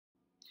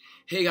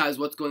Hey guys,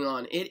 what's going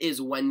on? It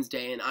is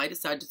Wednesday, and I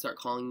decided to start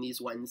calling these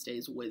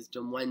Wednesdays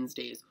Wisdom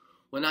Wednesdays,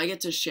 when I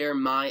get to share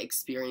my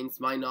experience,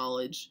 my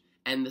knowledge,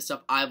 and the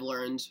stuff I've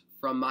learned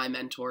from my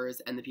mentors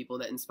and the people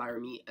that inspire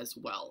me as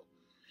well.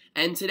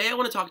 And today I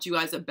want to talk to you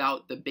guys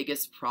about the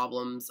biggest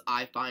problems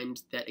I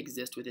find that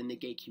exist within the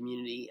gay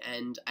community,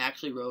 and I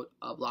actually wrote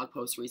a blog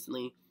post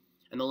recently,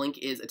 and the link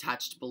is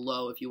attached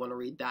below if you want to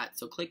read that,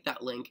 so click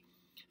that link,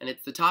 and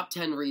it's the top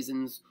 10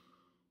 reasons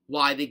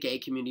why the gay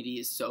community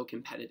is so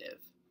competitive.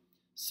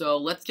 So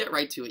let's get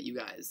right to it, you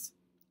guys.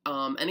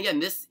 And again,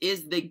 this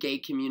is the gay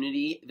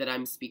community that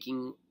I'm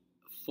speaking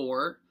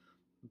for,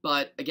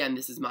 but again,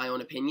 this is my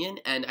own opinion,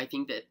 and I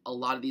think that a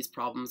lot of these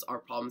problems are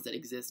problems that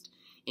exist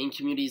in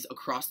communities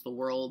across the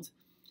world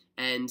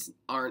and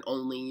aren't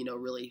only,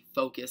 really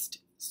focused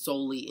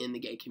solely in the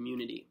gay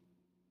community.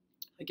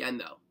 Again,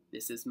 though,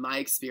 this is my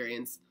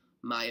experience,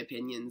 my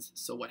opinions,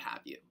 so what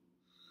have you.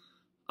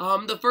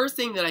 The first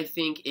thing that I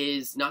think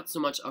is not so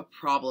much a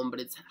problem, but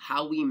it's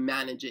how we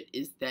manage it,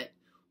 is that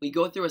we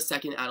go through a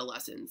second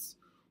adolescence.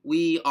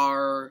 We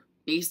are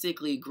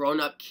basically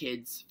grown-up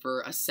kids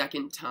for a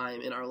second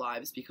time in our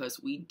lives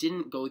because we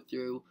didn't go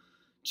through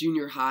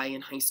junior high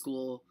and high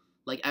school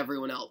like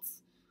everyone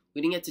else.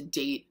 We didn't get to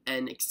date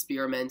and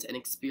experiment and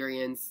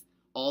experience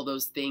all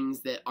those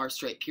things that our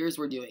straight peers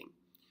were doing.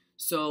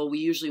 So we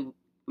usually,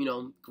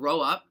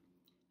 grow up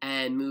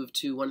and move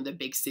to one of the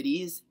big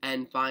cities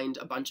and find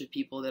a bunch of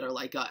people that are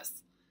like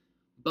us.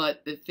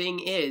 But the thing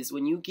is,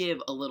 when you give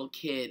a little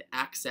kid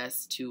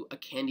access to a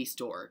candy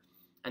store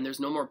and there's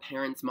no more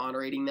parents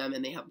moderating them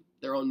and they have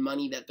their own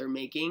money that they're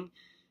making,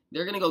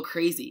 they're going to go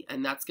crazy.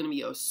 And that's going to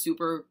be a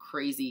super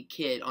crazy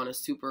kid on a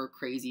super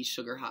crazy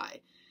sugar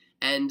high.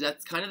 And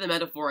that's kind of the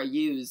metaphor I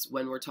use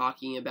when we're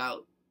talking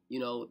about,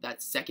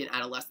 that second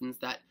adolescence,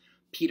 that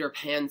Peter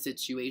Pan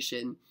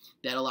situation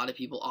that a lot of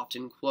people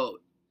often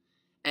quote.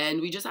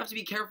 And we just have to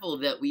be careful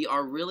that we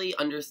are really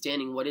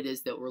understanding what it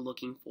is that we're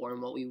looking for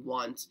and what we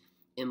want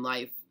in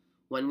life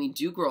when we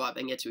do grow up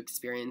and get to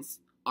experience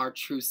our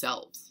true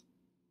selves.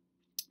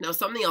 Now,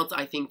 something else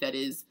I think that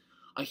is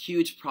a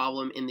huge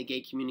problem in the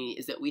gay community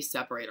is that we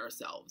separate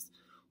ourselves.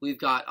 We've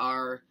got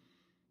our,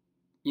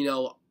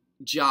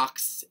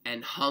 jocks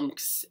and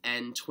hunks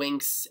and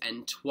twinks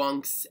and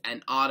twunks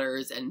and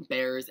otters and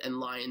bears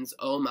and lions.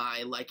 Oh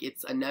my, like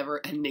it's a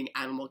never-ending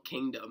animal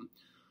kingdom.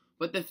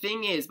 But the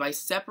thing is, by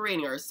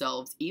separating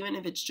ourselves, even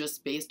if it's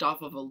just based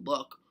off of a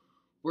look,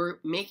 we're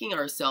making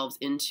ourselves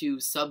into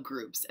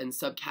subgroups and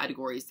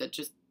subcategories that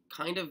just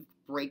kind of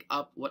break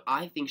up what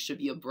I think should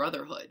be a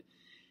brotherhood.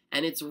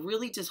 And it's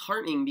really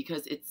disheartening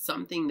because it's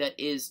something that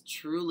is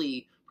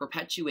truly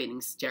perpetuating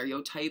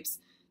stereotypes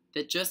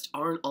that just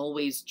aren't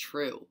always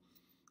true.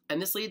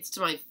 And this leads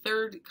to my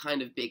third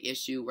kind of big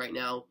issue right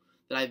now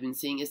that I've been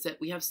seeing, is that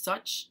we have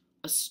such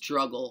a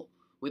struggle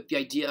with the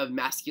idea of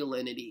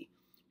masculinity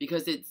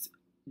because it's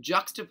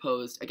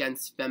juxtaposed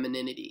against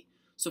femininity.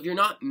 So if you're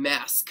not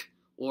masc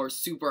or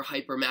super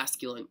hyper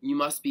masculine, you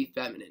must be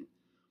feminine.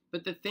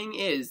 But the thing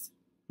is,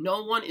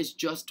 no one is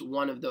just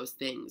one of those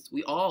things.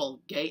 We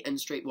all, gay and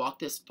straight, walk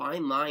this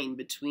fine line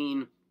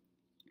between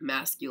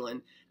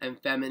masculine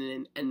and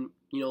feminine and,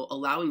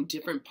 allowing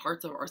different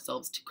parts of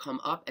ourselves to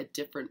come up at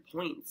different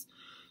points.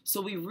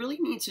 So we really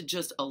need to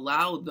just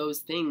allow those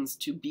things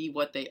to be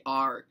what they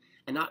are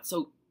and not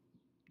so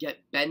get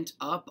bent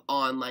up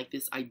on like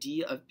this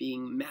idea of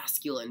being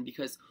masculine,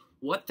 because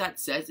what that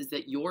says is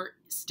that you're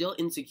still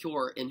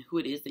insecure in who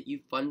it is that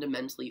you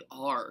fundamentally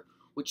are,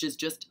 which is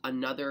just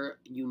another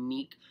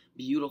unique,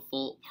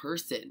 beautiful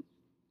person.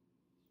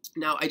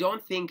 Now, I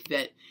don't think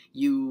that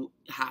you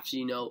have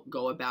to,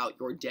 go about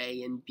your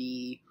day and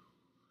be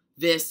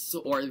this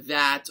or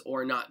that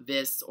or not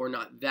this or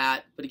not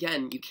that. But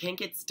again, you can't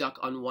get stuck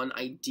on one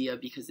idea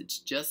because it's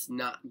just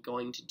not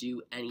going to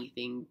do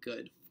anything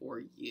good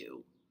for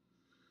you.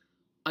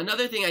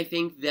 Another thing I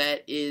think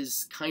that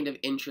is kind of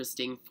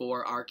interesting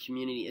for our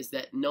community is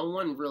that no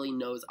one really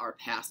knows our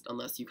past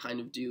unless you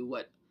kind of do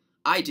what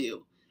I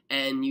do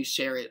and you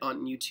share it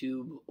on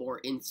YouTube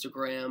or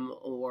Instagram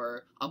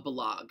or a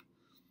blog.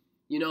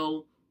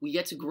 We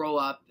get to grow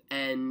up,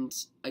 and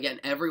again,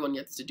 everyone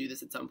gets to do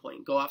this at some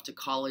point. Go off to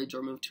college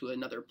or move to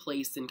another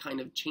place and kind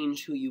of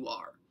change who you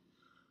are.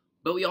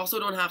 But we also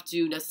don't have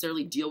to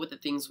necessarily deal with the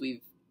things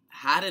we've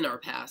had in our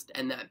past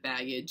and that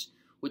baggage,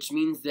 which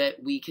means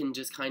that we can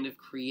just kind of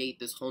create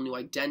this whole new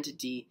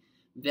identity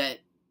that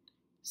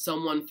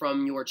someone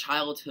from your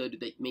childhood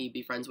that you may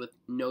be friends with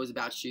knows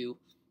about you.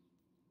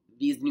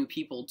 These new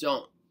people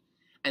don't.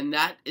 And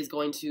that is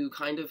going to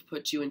kind of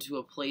put you into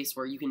a place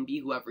where you can be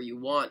whoever you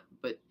want,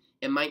 but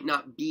it might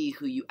not be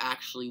who you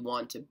actually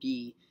want to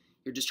be.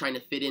 You're just trying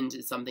to fit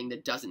into something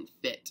that doesn't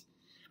fit.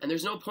 And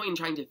there's no point in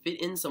trying to fit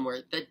in somewhere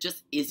that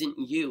just isn't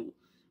you.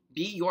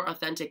 Be your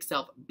authentic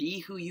self.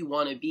 Be who you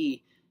want to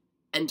be.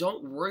 And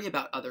don't worry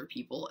about other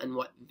people and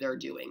what they're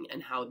doing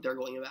and how they're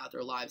going about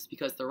their lives,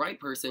 because the right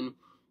person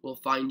will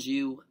find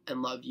you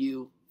and love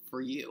you for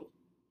you.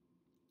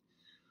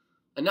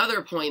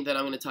 Another point that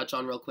I'm going to touch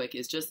on real quick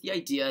is just the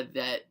idea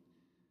that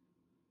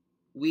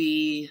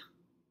we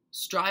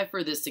strive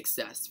for this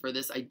success, for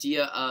this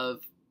idea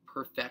of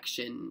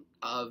perfection,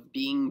 of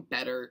being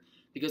better,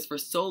 because for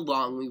so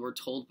long we were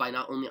told by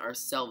not only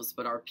ourselves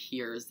but our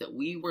peers that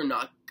we were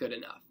not good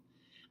enough.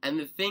 And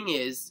the thing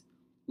is,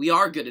 we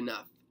are good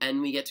enough,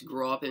 and we get to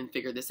grow up and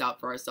figure this out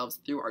for ourselves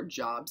through our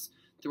jobs,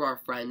 through our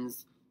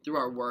friends, through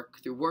our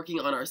work, through working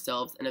on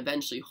ourselves, and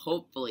eventually,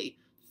 hopefully,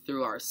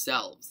 through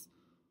ourselves.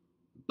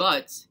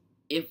 But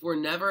if we're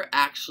never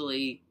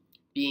actually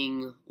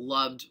being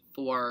loved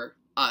for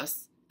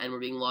us, and we're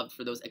being loved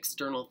for those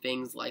external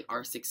things like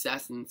our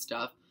success and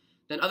stuff,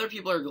 then other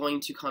people are going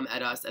to come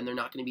at us and they're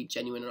not going to be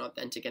genuine and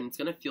authentic, and it's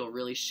going to feel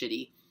really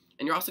shitty.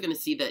 And you're also going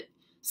to see that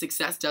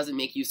success doesn't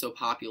make you so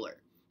popular,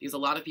 because a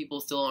lot of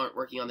people still aren't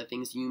working on the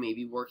things you may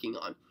be working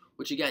on,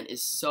 which again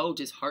is so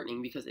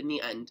disheartening, because in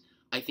the end,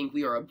 I think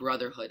we are a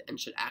brotherhood and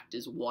should act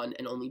as one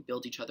and only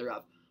build each other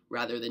up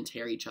rather than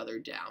tear each other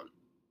down.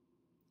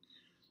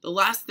 The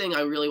last thing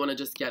I really want to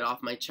just get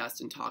off my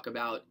chest and talk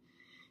about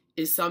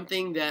is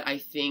something that I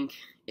think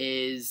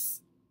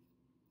is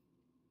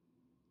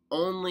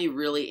only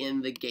really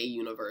in the gay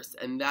universe,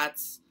 and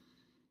that's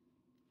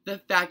the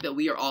fact that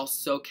we are all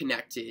so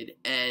connected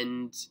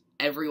and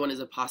everyone is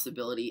a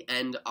possibility,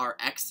 and our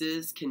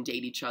exes can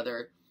date each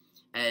other,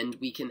 and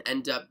we can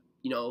end up,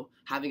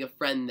 having a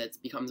friend that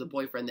becomes a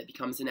boyfriend that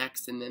becomes an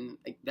ex, and then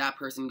that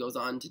person goes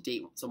on to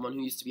date someone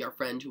who used to be our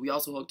friend who we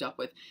also hooked up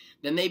with,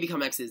 then they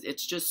become exes.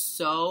 It's just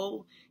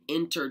so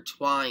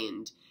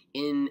intertwined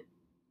in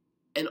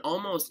an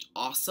almost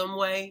awesome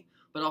way,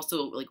 but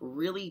also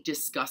really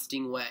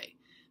disgusting way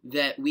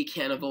that we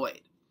can't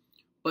avoid.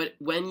 But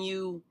when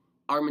you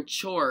are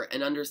mature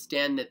and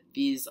understand that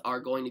these are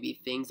going to be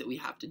things that we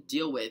have to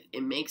deal with,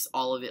 it makes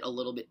all of it a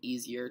little bit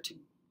easier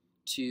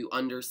to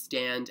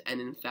understand and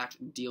in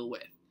fact deal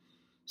with.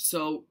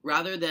 So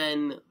rather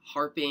than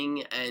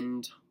harping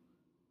and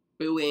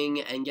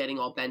booing and getting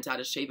all bent out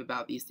of shape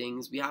about these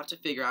things, we have to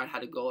figure out how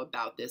to go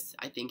about this,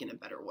 I think, in a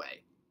better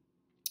way.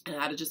 And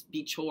how to just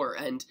be mature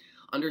and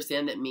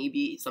understand that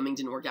maybe something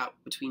didn't work out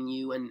between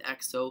you and an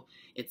ex, so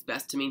it's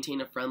best to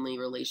maintain a friendly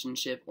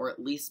relationship, or at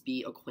least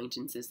be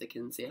acquaintances that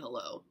can say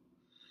hello.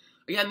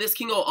 Again, this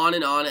can go on,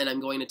 and I'm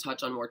going to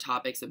touch on more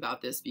topics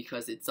about this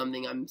because it's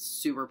something I'm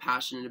super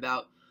passionate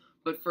about.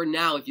 But for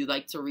now, if you'd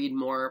like to read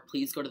more,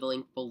 please go to the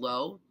link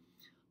below.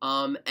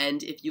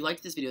 And if you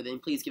liked this video, then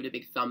please give it a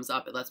big thumbs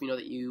up. It lets me know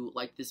that you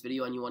liked this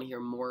video and you want to hear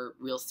more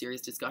real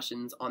serious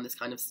discussions on this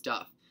kind of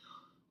stuff.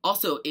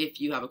 Also, if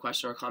you have a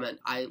question or comment,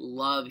 I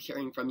love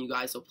hearing from you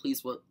guys, so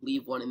please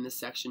leave one in this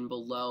section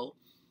below.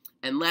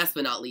 And last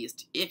but not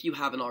least, if you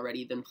haven't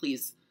already, then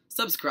please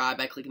subscribe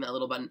by clicking that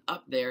little button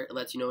up there. It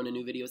lets you know when a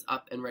new video is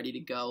up and ready to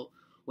go,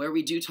 where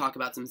we do talk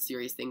about some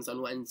serious things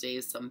on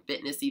Wednesdays, some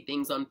fitnessy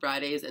things on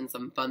Fridays, and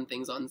some fun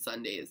things on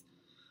Sundays.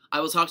 I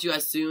will talk to you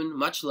guys soon.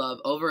 Much love.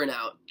 Over and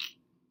out.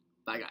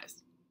 Bye,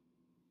 guys.